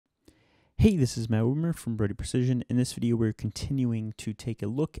Hey, this is Matt Wimmer from Brody Precision. In this video, we're continuing to take a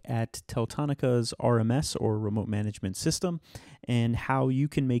look at Teltonika's RMS or Remote Management System and how you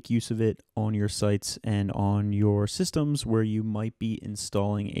can make use of it on your sites and on your systems where you might be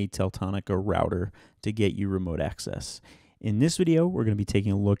installing a Teltonika router to get you remote access. In this video, we're going to be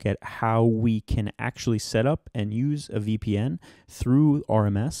taking a look at how we can actually set up and use a VPN through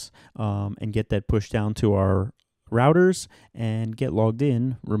RMS and get that pushed down to our routers and get logged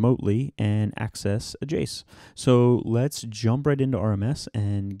in remotely and access a Jace. So let's jump right into RMS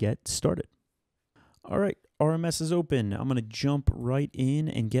and get started. All right, RMS is open. I'm going to jump right in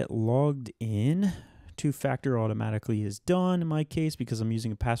and get logged in. Two-factor automatically is done in my case because I'm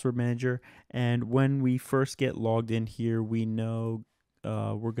using a password manager. And when we first get logged in here, we know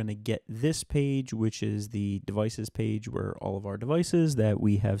we're going to get this page, which is the devices page where all of our devices that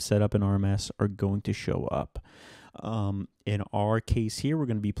we have set up in RMS are going to show up. In our case here, we're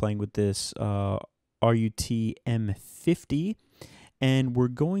going to be playing with this RUT-M50, and we're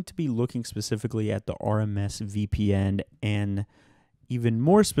going to be looking specifically at the RMS VPN and even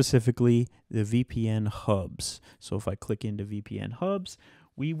more specifically, the VPN hubs. So if I click into VPN hubs,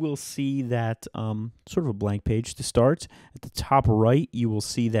 we will see that sort of a blank page to start. At the top right, you will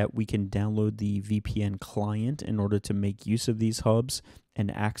see that we can download the VPN client in order to make use of these hubs and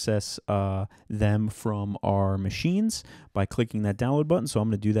access them from our machines by clicking that download button. So I'm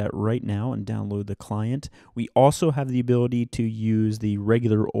going to do that right now and download the client. We also have the ability to use the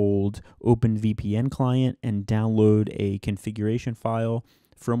regular old OpenVPN client and download a configuration file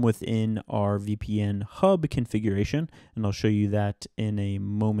from within our VPN hub configuration, and I'll show you that in a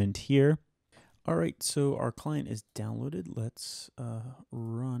moment here. All right, so our client is downloaded. Let's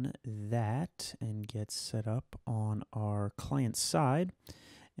run that and get set up on our client side.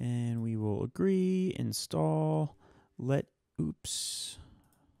 And we will agree, install, let's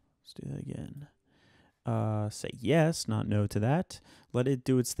do that again. Say yes, not no to that. Let it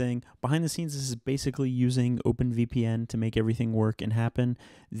do its thing. Behind the scenes, this is basically using OpenVPN to make everything work and happen.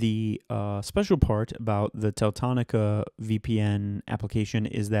 The special part about the Teltonika VPN application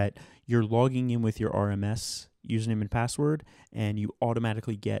is that you're logging in with your RMS username and password, and you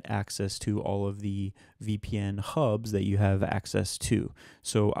automatically get access to all of the VPN hubs that you have access to.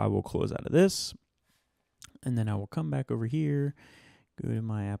 So I will close out of this, and then I will come back over here, go to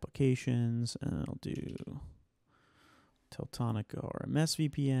my applications, and I'll do Teltonika RMS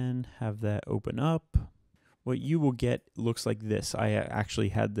VPN, have that open up. What you will get looks like this. I actually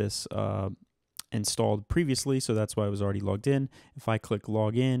had this installed previously, so that's why I was already logged in. If I click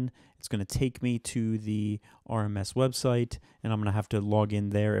log in, it's going to take me to the RMS website, and I'm going to have to log in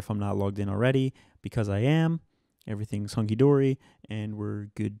there if I'm not logged in already. Because I am, everything's hunky-dory, and we're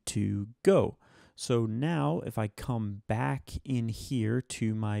good to go. So now if I come back in here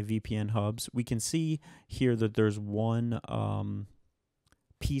to my VPN hubs, we can see here that there's one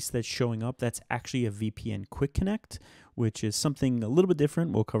piece that's showing up. That's actually a VPN Quick Connect, which is something a little bit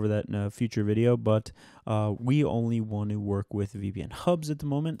different. We'll cover that in a future video, but we only want to work with VPN hubs at the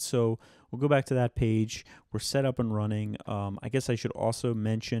moment. So we'll go back to that page. We're set up and running. I guess I should also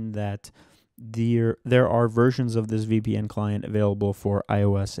mention that there are versions of this VPN client available for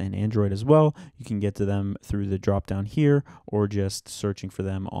iOS and Android as well. You can get to them through the drop down here or just searching for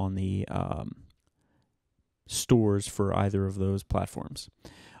them on the stores for either of those platforms.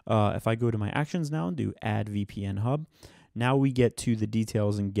 If I go to my actions now and do add VPN hub, now we get to the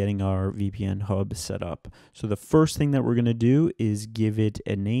details in getting our VPN hub set up. So the first thing that we're going to do is give it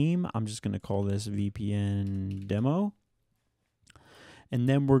a name. I'm just going to call this VPN demo. And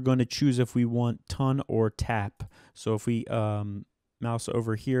then we're going to choose if we want ton or tap. So if we mouse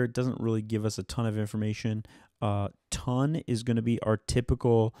over here, it doesn't really give us a ton of information. Ton is going to be our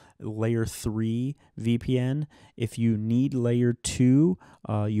typical layer 3 VPN. If you need layer 2,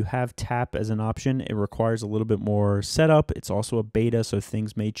 you have tap as an option. It requires a little bit more setup. It's also a beta, so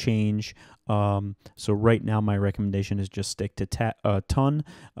things may change. So right now, my recommendation is just stick to ton.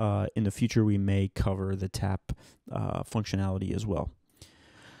 In the future, we may cover the tap functionality as well.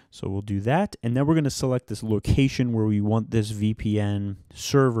 So we'll do that, and then we're going to select this location where we want this VPN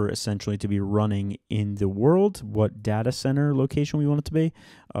server essentially to be running in the world, what data center location we want it to be.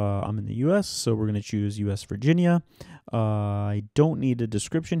 I'm in the US, so we're going to choose US Virginia. I don't need a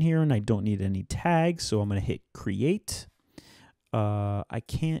description here, and I don't need any tags, so I'm going to hit create. I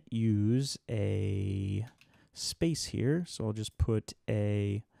can't use a space here, so I'll just put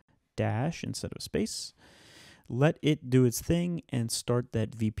a dash instead of a space. Let it do its thing and start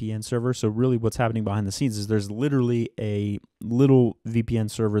that VPN server. So really what's happening behind the scenes is there's literally a little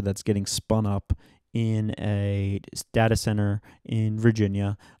VPN server that's getting spun up in a data center in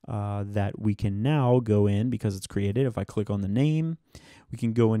Virginia that we can now go in because it's created. If I click on the name, we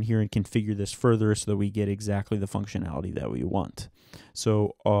can go in here and configure this further so that we get exactly the functionality that we want.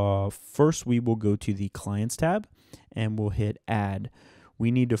 So first we will go to the Clients tab and we'll hit Add. We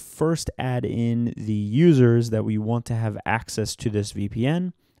need to first add in the users that we want to have access to this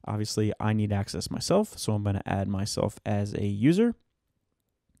VPN. Obviously, I need access myself, so I'm going to add myself as a user.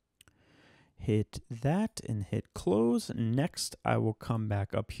 Hit that and hit close. Next, I will come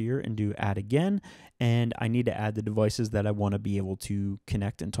back up here and do add again, and I need to add the devices that I want to be able to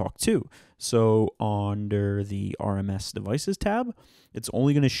connect and talk to. So under the RMS devices tab, it's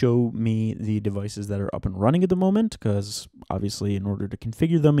only going to show me the devices that are up and running at the moment, because obviously in order to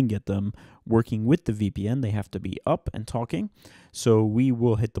configure them and get them working with the VPN, they have to be up and talking. So we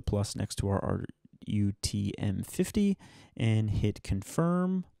will hit the plus next to our RUTM50 and hit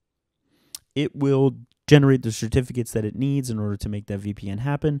confirm. It will generate the certificates that it needs in order to make that VPN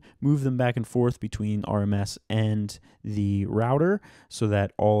happen, move them back and forth between RMS and the router so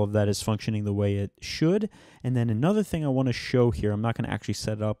that all of that is functioning the way it should. And then another thing I want to show here, I'm not going to actually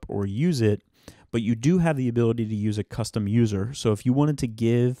set it up or use it, but you do have the ability to use a custom user. So if you wanted to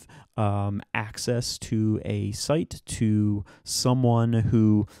give access to a site to someone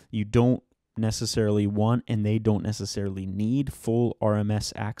who you don't necessarily want and they don't necessarily need full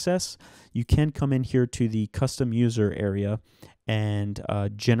RMS access, you can come in here to the custom user area and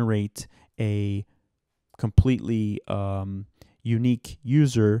generate a completely unique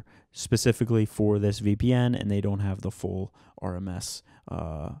user specifically for this VPN, and they don't have the full RMS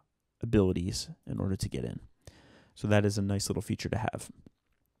abilities in order to get in. So that is a nice little feature to have.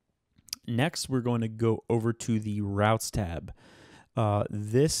 Next, we're going to go over to the Routes tab.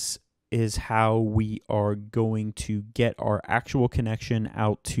 This is how we are going to get our actual connection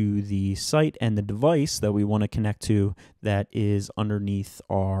out to the site and the device that we want to connect to that is underneath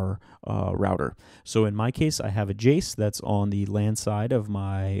our router. So in my case, I have a Jace that's on the LAN side of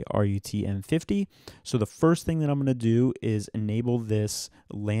my RUTM50. So the first thing that I'm going to do is enable this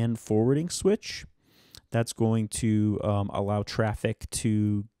LAN forwarding switch. That's going to allow traffic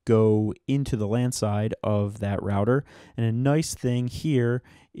to go into the LAN side of that router. And a nice thing here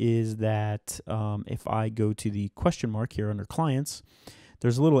is that if I go to the question mark here under clients,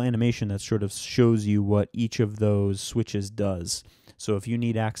 there's a little animation that sort of shows you what each of those switches does. So if you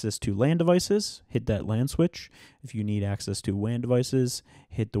need access to LAN devices, hit that LAN switch. If you need access to WAN devices,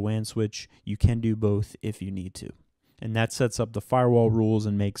 hit the WAN switch. You can do both if you need to. And that sets up the firewall rules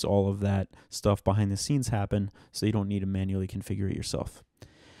and makes all of that stuff behind the scenes happen, so you don't need to manually configure it yourself.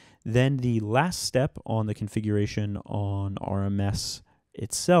 Then the last step on the configuration on RMS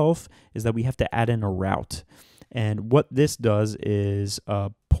itself is that we have to add in a route. And what this does is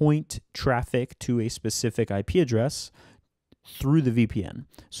point traffic to a specific IP address through the VPN.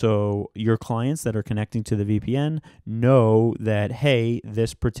 So your clients that are connecting to the VPN know that, hey,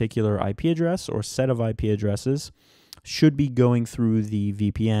 this particular IP address or set of IP addresses should be going through the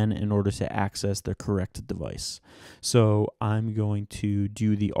VPN in order to access the correct device. So I'm going to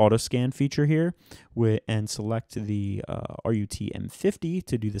do the auto scan feature here and select the RUTM50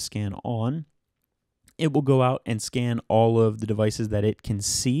 to do the scan on. It will go out and scan all of the devices that it can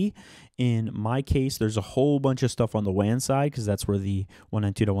see. In my case, there's a whole bunch of stuff on the WAN side because that's where the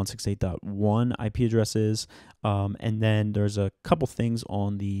 192.168.1 IP address is. And then there's a couple things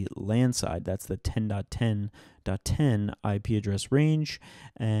on the LAN side. That's the 10.10.10 IP address range.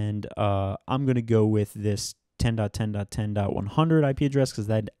 And I'm going to go with this 10.10.10.100 IP address because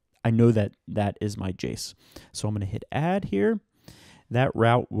that I know that that is my Jace. So I'm going to hit add here. That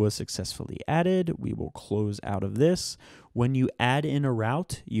route was successfully added. We will close out of this. When you add in a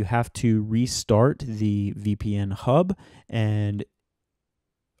route, you have to restart the VPN hub, and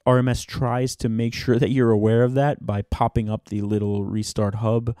RMS tries to make sure that you're aware of that by popping up the little restart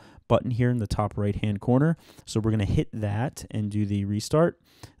hub button here in the top right hand corner. So we're going to hit that and do the restart.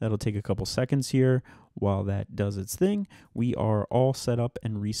 That'll take a couple seconds here. While that does its thing, we are all set up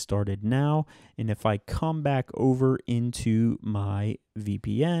and restarted now. And if I come back over into my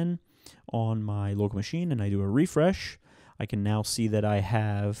VPN on my local machine and I do a refresh, I can now see that I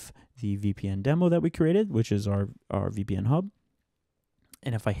have the VPN demo that we created, which is our VPN hub.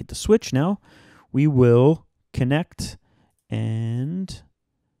 And if I hit the switch now, we will connect and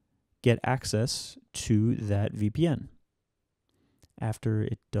get access to that VPN after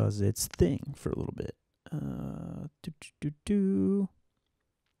it does its thing for a little bit.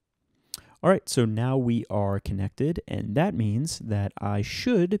 All right, so now we are connected, and that means that I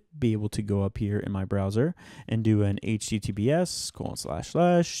should be able to go up here in my browser and do an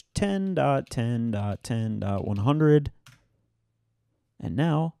https://10.10.10.100, and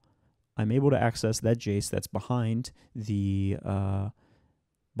now I'm able to access that JACE that's behind the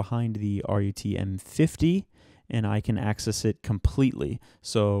RUTM50, and I can access it completely.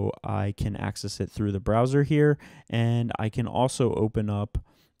 So I can access it through the browser here, and I can also open up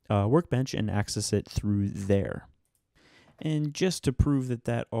Workbench and access it through there. And just to prove that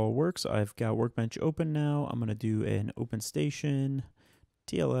that all works, I've got Workbench open now. I'm going to do an open station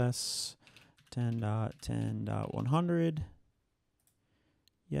TLS 10.10.100.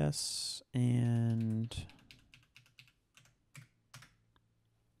 Yes, and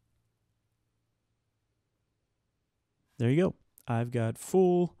there you go. I've got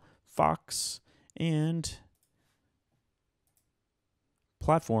full Fox and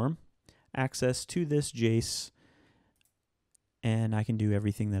platform access to this JACE, and I can do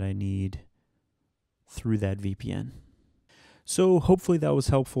everything that I need through that VPN. So hopefully that was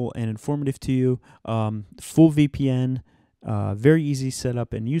helpful and informative to you. Full VPN, very easy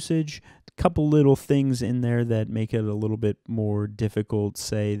setup and usage. A couple little things in there that make it a little bit more difficult,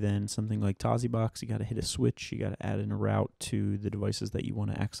 say, than something like TozzyBox. You got to hit a switch. You got to add in a route to the devices that you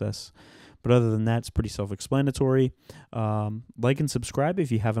want to access. But other than that, it's pretty self-explanatory. Like and subscribe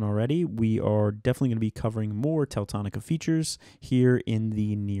if you haven't already. We are definitely going to be covering more Teltonika features here in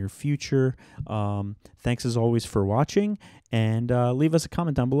the near future. Thanks as always for watching, and leave us a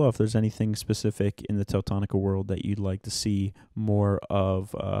comment down below if there's anything specific in the Teltonika world that you'd like to see more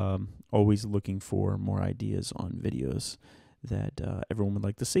of. Always looking for more ideas on videos that everyone would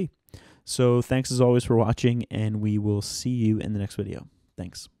like to see. So thanks as always for watching, and we will see you in the next video.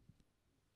 Thanks.